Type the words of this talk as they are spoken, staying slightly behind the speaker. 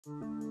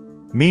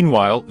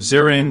Meanwhile,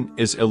 Seyran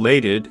is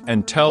elated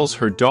and tells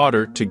her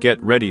daughter to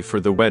get ready for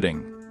the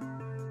wedding.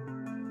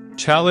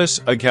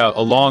 Aga,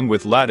 along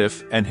with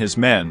Latif and his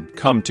men,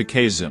 come to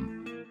Kazım.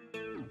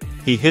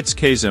 He hits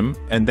Kazım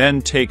and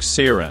then takes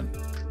Seyran.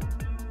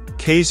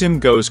 Kazım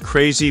goes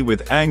crazy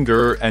with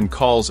anger and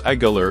calls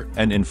Agalar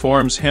and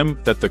informs him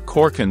that the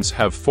Korkans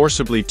have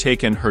forcibly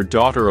taken her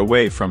daughter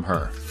away from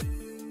her.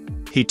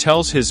 He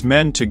tells his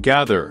men to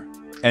gather,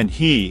 and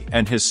he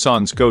and his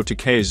sons go to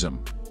Kazım.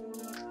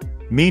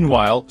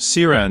 Meanwhile,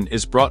 Seyran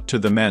is brought to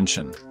the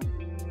mansion.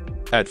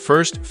 At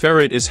first,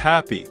 Ferit is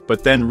happy,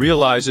 but then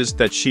realizes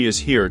that she is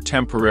here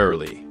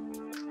temporarily.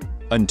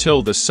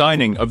 Until the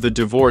signing of the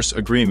divorce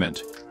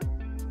agreement.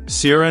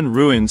 Seyran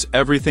ruins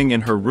everything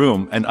in her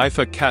room and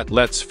Cat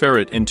lets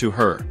Ferit into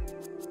her.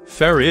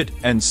 Ferit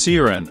and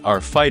Seyran are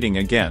fighting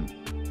again.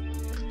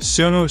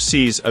 Sunu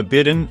sees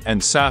Abidin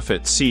and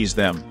Safet sees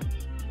them.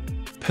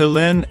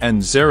 Pelin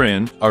and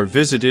Seyran are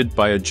visited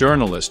by a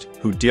journalist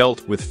who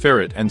dealt with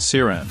Ferit and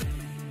Seyran.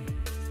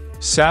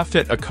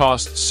 Safet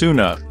accosts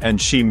Suna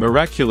and she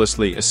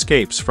miraculously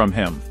escapes from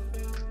him.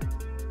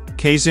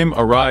 Kazım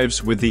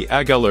arrives with the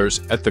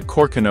Agalars at the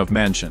Korkanov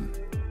mansion.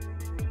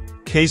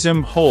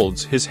 Kazım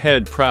holds his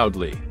head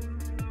proudly.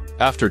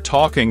 After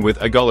talking with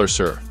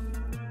Agalar,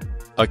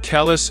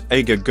 Akalis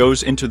Aga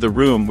goes into the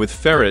room with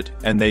Ferit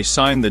and they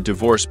sign the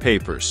divorce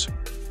papers.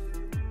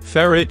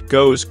 Ferit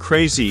goes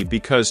crazy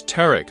because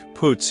Tarık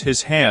puts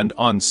his hand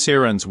on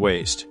Seyran's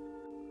waist.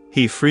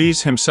 He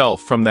frees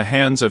himself from the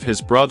hands of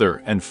his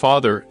brother and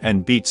father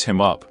and beats him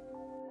up.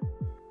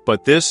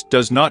 But this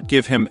does not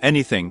give him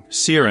anything.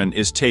 Seyran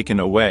is taken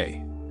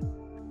away.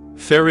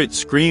 Ferit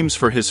screams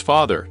for his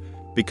father,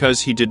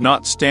 because he did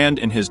not stand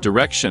in his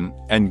direction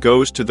and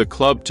goes to the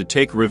club to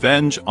take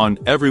revenge on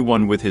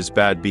everyone with his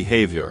bad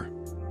behavior.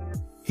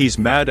 He's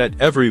mad at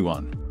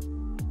everyone.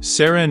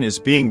 Seyran is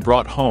being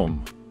brought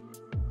home.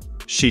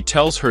 She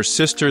tells her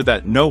sister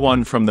that no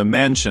one from the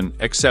mansion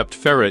except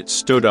Ferit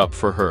stood up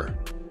for her.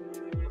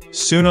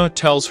 Suna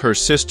tells her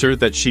sister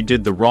that she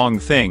did the wrong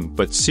thing,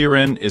 but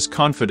Seyran is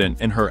confident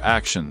in her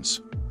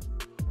actions.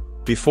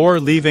 Before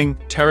leaving,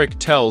 Tarık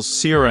tells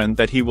Seyran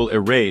that he will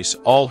erase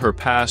all her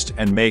past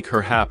and make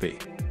her happy.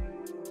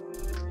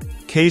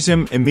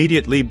 Kazım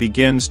immediately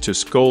begins to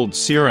scold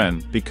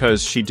Seyran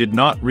because she did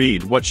not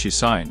read what she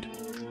signed.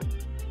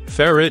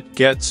 Ferit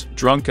gets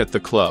drunk at the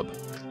club.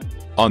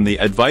 On the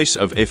advice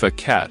of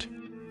Cat,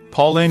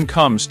 Pauline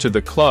comes to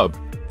the club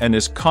and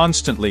is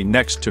constantly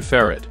next to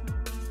Ferit.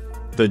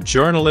 The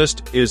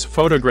journalist is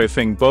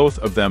photographing both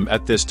of them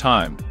at this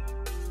time.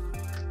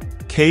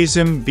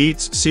 Kazım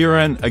beats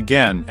Seyran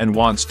again and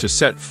wants to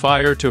set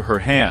fire to her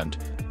hand,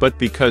 but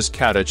because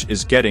Kadic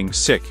is getting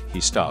sick, he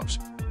stops.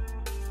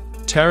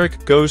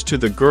 Tarık goes to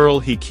the girl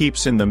he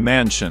keeps in the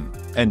mansion,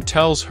 and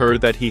tells her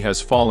that he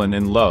has fallen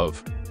in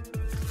love.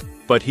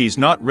 But he's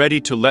not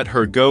ready to let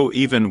her go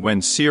even when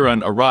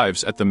Seyran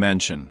arrives at the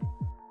mansion.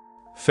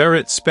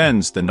 Ferit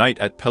spends the night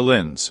at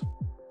Pelin's.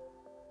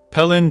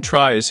 Pelin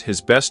tries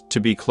his best to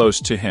be close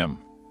to him.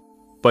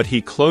 But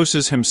he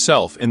closes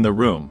himself in the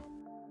room.